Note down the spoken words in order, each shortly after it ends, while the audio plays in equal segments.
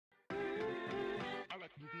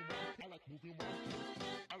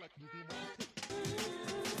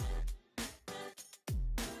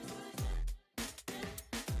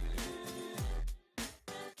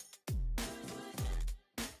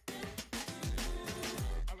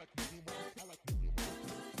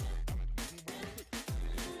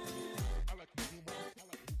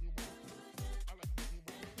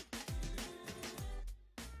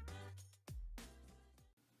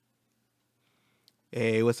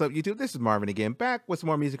Hey, what's up, YouTube? This is Marvin again, back with some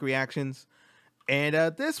more music reactions. And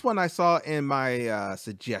this one I saw in my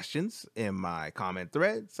suggestions in my comment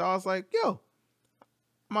thread. So I was like, yo,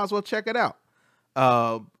 might as well check it out.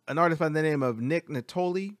 An artist by the name of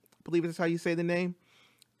Nittoli, I believe that's how you say the name.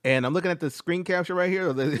 And I'm looking at the screen capture right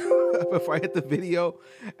here before I hit the video.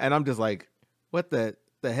 And I'm just like, what the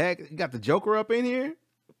heck? You got the Joker up in here?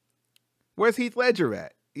 Where's Heath Ledger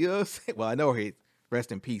at? You know what I'm saying? Well, I know Heath,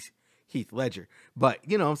 rest in peace, Heath Ledger. But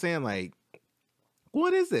you know what I'm saying? Like,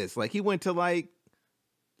 what is this? Like, he went to like,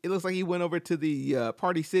 it looks like he went over to the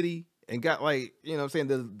Party City and got like, you know what I'm saying,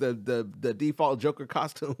 the default Joker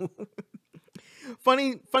costume.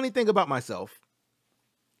 funny thing about myself,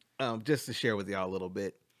 just to share with y'all a little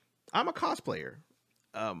bit, I'm a cosplayer.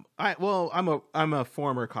 I'm a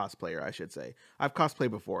former cosplayer, I should say. I've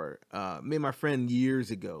cosplayed before. Me and my friend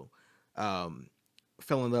years ago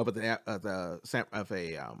fell in love with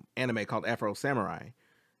a anime called Afro Samurai,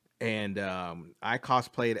 and I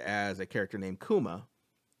cosplayed as a character named Kuma,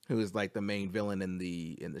 who is like the main villain in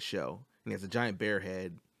the show, and he has a giant bear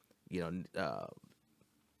head, you know,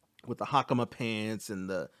 with the hakama pants and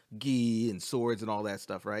the gi and swords and all that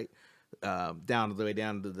stuff, right? Down the way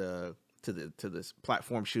down to the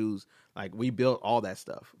platform shoes. Like, we built all that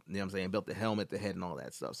stuff. You know what I'm saying? Built the helmet, the head, and all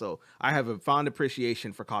that stuff. So I have a fond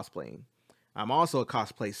appreciation for cosplaying. I'm also a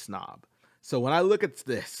cosplay snob. So when I look at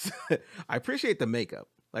this, I appreciate the makeup.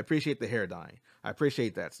 I appreciate the hair dyeing. I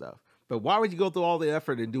appreciate that stuff. But why would you go through all the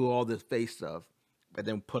effort and do all this face stuff and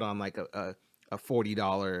then put on like a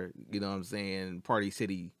 $40, you know what I'm saying, Party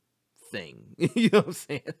City thing? You know what I'm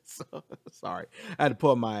saying? So sorry. I had to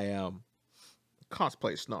pull my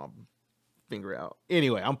cosplay snob finger out.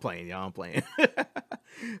 Anyway, I'm playing, y'all. I'm playing.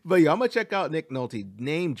 But yeah, I'm gonna check out Nick Nolte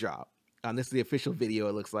name drop. This is the official video,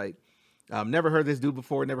 it looks like. Never heard this dude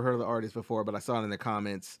before, never heard of the artist before, but I saw it in the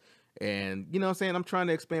comments. And you know what I'm saying, I'm trying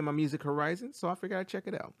to expand my music horizon, so I figured I'd check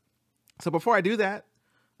it out. So before I do that,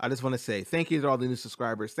 I just want to say thank you to all the new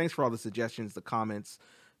subscribers. Thanks for all the suggestions, the comments,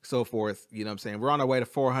 so forth. You know what I'm saying? We're on our way to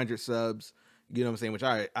 400 subs, you know what I'm saying, which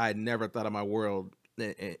I never thought in my world,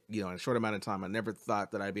 you know, in a short amount of time, I never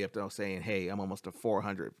thought that I'd be up to saying, hey, I'm almost to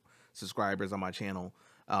 400 subscribers on my channel.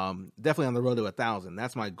 Definitely on the road to 1,000.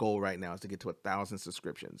 That's my goal right now, is to get to 1,000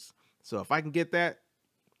 subscriptions. So if I can get that,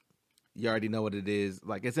 you already know what it is.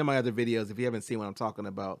 Like, it's in my other videos. If you haven't seen what I'm talking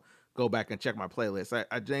about, go back and check my playlist.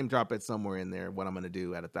 I name drop it somewhere in there, what I'm going to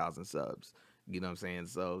do at 1,000 subs. You know what I'm saying?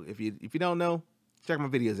 So if you don't know, check my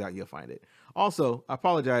videos out. You'll find it. Also, I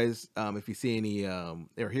apologize if you see any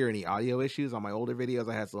or hear any audio issues on my older videos.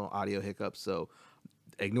 I had some audio hiccups, so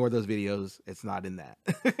ignore those videos. It's not in that.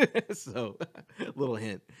 So little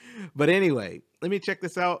hint. But anyway, let me check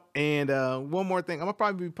this out. And one more thing, I'm gonna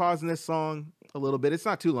probably be pausing this song a little bit. It's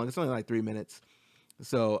not too long, it's only like 3 minutes,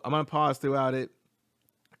 so I'm gonna pause throughout it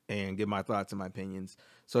and give my thoughts and my opinions.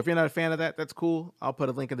 So if you're not a fan of that, that's cool. I'll put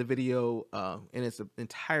a link in the video in its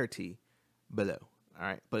entirety below. All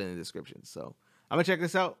right, put it in the description. So I'm gonna check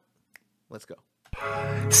this out. Let's go.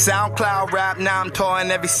 SoundCloud rap, now I'm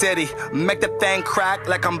touring every city. Make the thing crack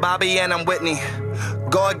like I'm Bobby and I'm Whitney.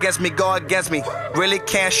 Go against me, go against me. Really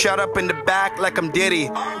can't shut up in the back like I'm Diddy.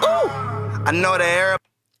 Ooh, I know the era.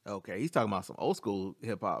 Okay, he's talking about some old school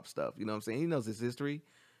hip hop stuff. You know what I'm saying? He knows his history.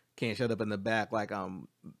 Can't shut up in the back like I'm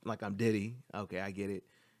Diddy. Okay, I get it.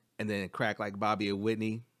 And then crack like Bobby and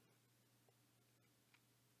Whitney.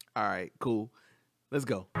 All right, cool. Let's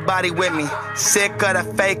go. Body with me, sick of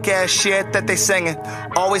the fake ass shit that they singing.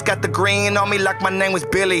 Always got the green on me like my name was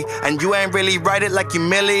Billy, and you ain't really write it like you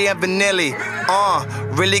Millie and Vanilli.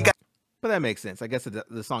 Really got. But that makes sense. I guess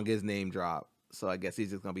the song is name drop, so I guess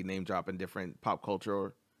he's just gonna be name dropping different pop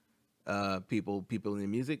culture people in the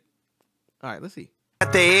music. All right, let's see.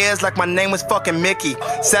 At the ears like my name was fucking Mickey.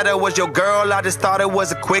 Said it was your girl, I just thought it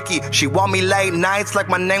was a quickie. She want me late nights like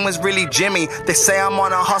my name was really Jimmy. They say I'm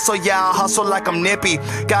on a hustle, yeah, I hustle like I'm nippy.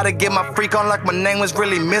 Gotta get my freak on like my name was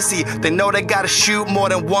really Missy. They know they gotta shoot more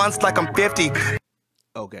than once like I'm 50.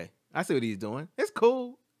 Okay, I see what he's doing. It's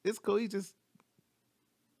cool. It's cool. He's just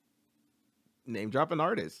name dropping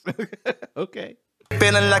artists. Okay.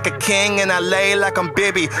 Feeling like a king in LA like I'm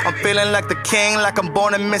Bibby. I'm feeling like the king like I'm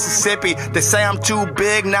born in Mississippi. They say I'm too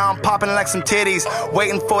big, now I'm popping like some titties.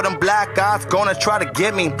 Waiting for them black eyes, gonna try to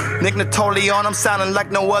get me. Nick Nittoli on, I'm sounding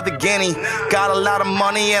like no other guinea. Got a lot of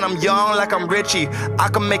money and I'm young like I'm Richie. I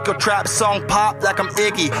can make your trap song pop like I'm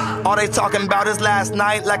Iggy. All they talking about is last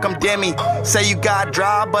night like I'm Demi. Say you got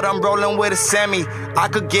dry, but I'm rolling with a semi. I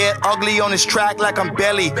could get ugly on this track like I'm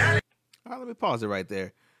Belly. All right, let me pause it right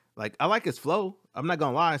there. Like, I like his flow. I'm not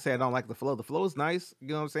gonna lie and say I don't like the flow. The flow is nice, you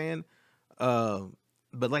know what I'm saying?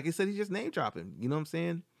 But like I said, he's just name dropping, you know what I'm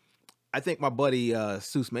saying? I think my buddy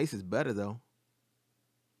Seuss Mace is better though.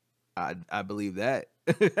 I believe that.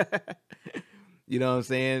 You know what I'm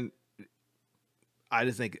saying? I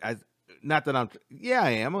just think I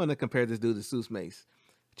am gonna compare this dude to Seuss Mace.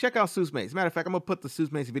 Check out Seuss Mace. Matter of fact, I'm gonna put the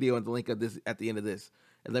Seuss Mace video and the link of this at the end of this,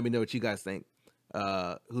 and let me know what you guys think.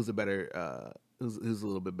 Who's a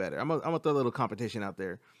little bit better? I'm gonna throw a little competition out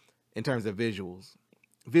there in terms of visuals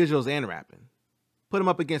and rapping. Put them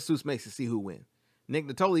up against Seuss Mace to see who win. Nick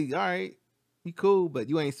Nittoli, all right, you cool, but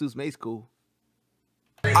you ain't Seuss Mace cool.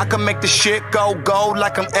 I can make the shit go gold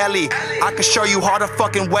like I'm Ellie. I can show you harder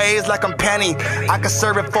fucking ways like I'm Penny. I can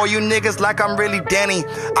serve it for you niggas like I'm really Denny.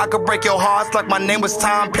 I could break your hearts like my name was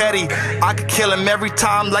Tom Petty. I could kill him every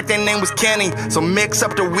time like their name was Kenny. So mix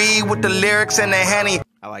up the weed with the lyrics and the Henny.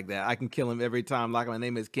 I like that. I can kill him every time like my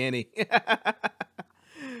name is Kenny.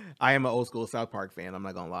 I am an old school South Park fan. I'm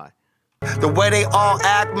not gonna lie. The way they all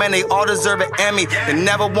act, man, they all deserve an Emmy. They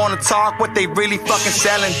never want to talk what they really fucking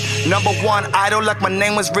selling. Number one idol like my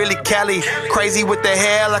name was really Kelly. Crazy with the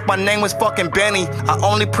hair like my name was fucking Benny. I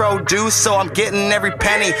only produce, so I'm getting every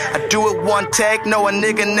penny. I do it one take, no a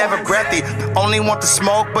nigga never breathy. Only want the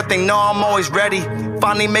smoke, but they know I'm always ready.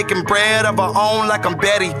 Finally making bread of our own like I'm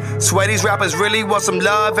Betty. Swear these rappers really want some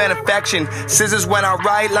love and affection. Scissors when I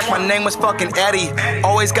write like my name was fucking Eddie.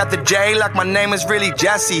 Always got the J like my name is really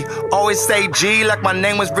Jesse. Always say G like my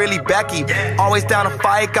name was really Becky. Always down to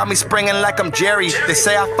fight, got me springing like I'm Jerry. They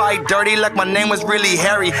say I fight dirty like my name was really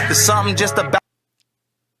Harry. There's something just about...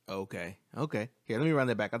 Okay. Here, let me run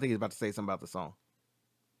that back. I think he's about to say something about the song.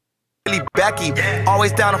 Becky,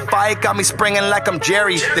 always down to fight, got me springing like I'm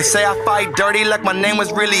Jerry. They say I fight dirty like my name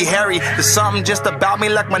was really Harry. There's something just about me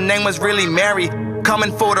like my name was really Mary.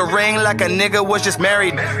 Coming for the ring like a nigga was just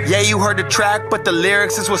married. Yeah, you heard the track, but the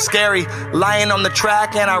lyrics is what's scary. Lying on the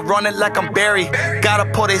track and I run it like I'm Barry.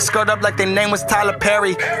 Gotta pull they skirt up like their name was Tyler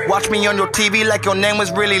Perry. Watch me on your TV like your name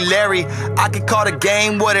was really Larry. I could call the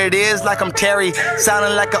game what it is like I'm Terry.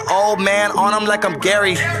 Sounding like an old man on them like I'm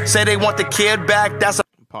Gary. Say they want the kid back, that's a...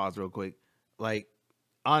 Pause real quick. Like,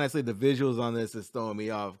 honestly, the visuals on this is throwing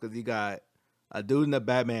me off because you got a dude in a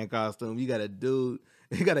Batman costume. You got a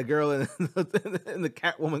girl in the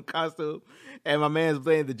Catwoman costume, and my man's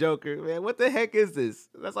playing the Joker. Man, what the heck is this?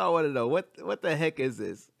 That's all I want to know. What the heck is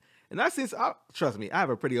this? And trust me, I have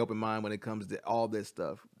a pretty open mind when it comes to all this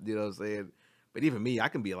stuff. You know what I'm saying? But even me, I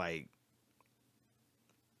can be like,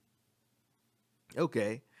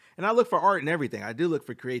 okay. And I look for art and everything. I do look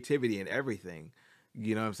for creativity and everything.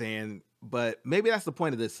 You know what I'm saying? But maybe that's the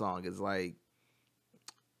point of this song is like,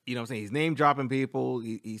 you know what I'm saying? He's name dropping people.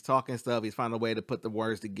 He's talking stuff. He's finding a way to put the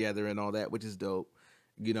words together and all that, which is dope.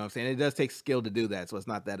 You know what I'm saying? It does take skill to do that. So it's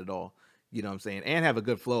not that at all. You know what I'm saying? And have a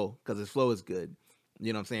good flow because his flow is good.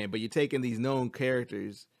 You know what I'm saying? But you're taking these known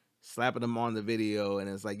characters, slapping them on the video. And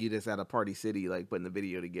it's like you just at a Party City, like putting the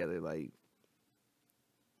video together. Like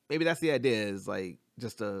maybe that's the idea is like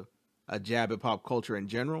just a jab at pop culture in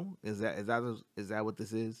general. Is that what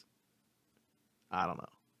this is? I don't know,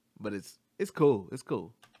 but it's cool. It's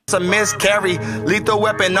cool. It's a miscarry. Lethal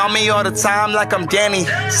weapon on me all the time like I'm Danny.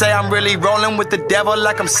 Say I'm really rolling with the devil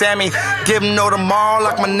like I'm Sammy. Give him no tomorrow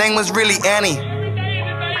like my name was really Annie. Every day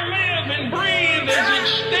that they live and breathe is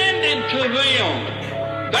extended to them.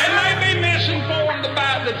 They may be misinformed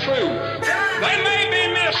about the truth. They may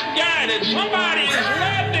be misguided. Somebody has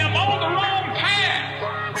led them on the wrong path.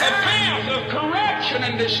 A path of corruption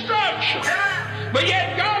and destruction. But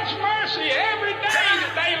yet God's mercy every day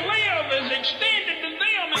that they live is extended to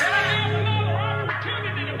them and they have another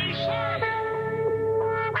opportunity to be saved.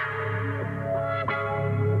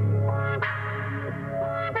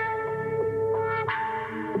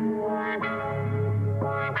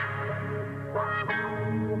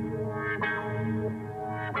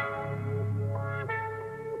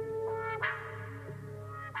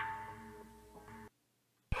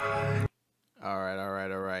 All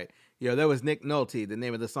right. Yo, that was Nick Nolte. The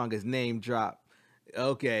name of the song is Name Drop.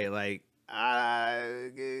 Okay, like,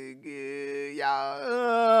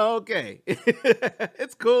 y'all, okay.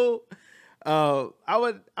 It's cool. I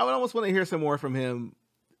would almost want to hear some more from him.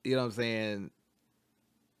 You know what I'm saying?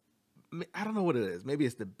 I don't know what it is. Maybe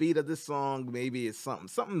it's the beat of this song. Maybe it's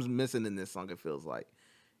something's missing in this song. It feels like,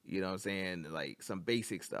 you know what I'm saying? Like some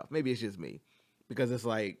basic stuff. Maybe it's just me, because it's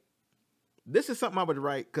like, this is something I would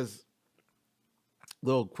write. Cause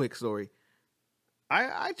little quick story.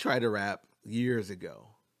 I tried to rap years ago,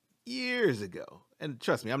 and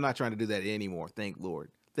trust me, I'm not trying to do that anymore. Thank Lord,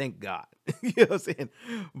 thank God. You know what I'm saying?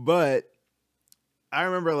 But I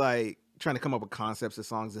remember like trying to come up with concepts of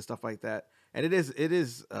songs and stuff like that. And it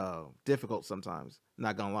is difficult sometimes.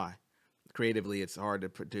 Not gonna lie, creatively it's hard to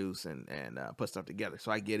produce and put stuff together.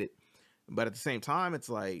 So I get it, but at the same time, it's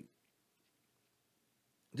like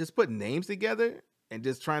just putting names together and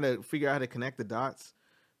just trying to figure out how to connect the dots.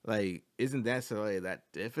 Like, isn't necessarily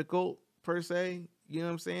that difficult per se? You know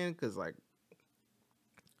what I'm saying? Because like,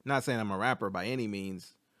 not saying I'm a rapper by any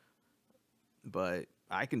means, but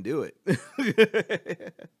I can do it.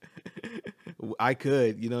 I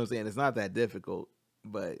could, you know what I'm saying? It's not that difficult,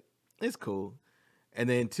 but it's cool. And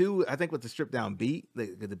then two, I think with the stripped down beat,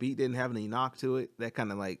 the beat didn't have any knock to it. That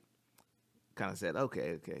kind of said,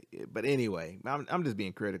 okay. But anyway, I'm just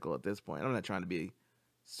being critical at this point. I'm not trying to be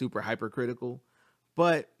super hypercritical,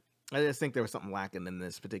 but I just think there was something lacking in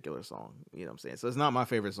this particular song. You know what I'm saying? So it's not my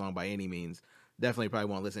favorite song by any means. Definitely probably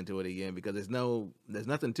won't listen to it again because there's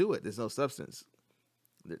nothing to it. There's no substance.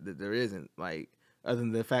 There isn't, like, other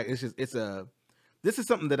than the fact this is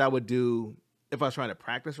something that I would do if I was trying to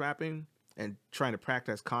practice rapping and trying to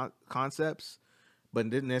practice concepts, but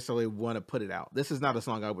didn't necessarily want to put it out. This is not a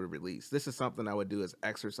song I would release. This is something I would do as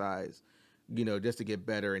exercise, you know, just to get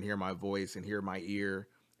better and hear my voice and hear my ear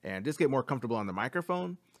and just get more comfortable on the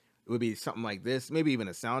microphone. It would be something like this, maybe even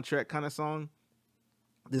a soundtrack kind of song.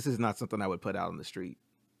 This is not something I would put out on the street.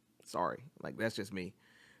 Sorry. Like, that's just me.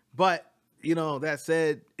 But, you know, that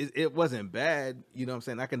said, it wasn't bad. You know what I'm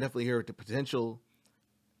saying? I can definitely hear the potential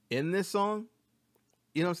in this song.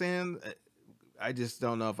 You know what I'm saying? I just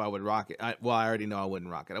don't know if I would rock it. I already know I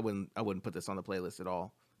wouldn't rock it. I wouldn't put this on the playlist at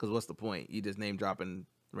all. Because what's the point? You just name dropping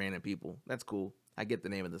random people. That's cool. I get the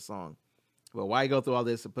name of the song. But why go through all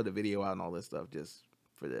this to put a video out and all this stuff just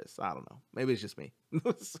for this? I don't know. Maybe it's just me.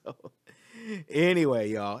 So anyway,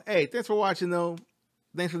 y'all. Hey, thanks for watching, though.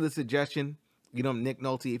 Thanks for the suggestion. You know, Nick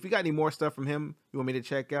Nolte. If you got any more stuff from him you want me to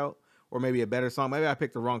check out, or maybe a better song, maybe I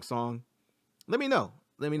picked the wrong song, let me know.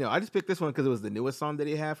 I just picked this one because it was the newest song that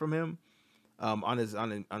he had from him on the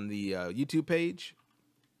YouTube page.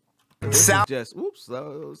 This is just, oops,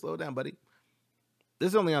 slow down, buddy. This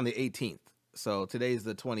is only on the 18th, so today's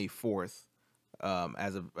the 24th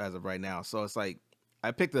as of right now. So it's like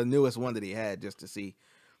I picked the newest one that he had just to see,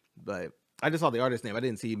 but I just saw the artist name. I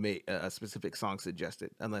didn't see he made a specific song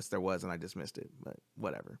suggested, unless there was and I just missed it, but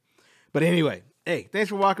whatever. But anyway, hey, thanks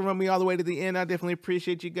for walking with me all the way to the end. I definitely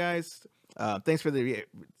appreciate you guys. Thanks for the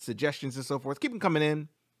suggestions and so forth. Keep them coming in.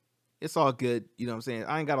 It's all good. You know what I'm saying?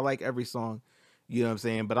 I ain't got to like every song, you know what I'm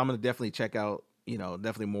saying? But I'm going to definitely check out, you know,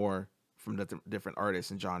 definitely more from the different artists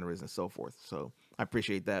and genres and so forth. So I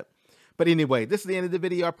appreciate that. But anyway, this is the end of the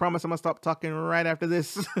video. I promise I'm going to stop talking right after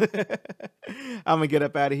this. I'm going to get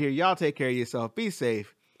up out of here. Y'all take care of yourself. Be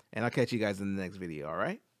safe. And I'll catch you guys in the next video. All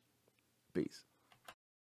right? Peace.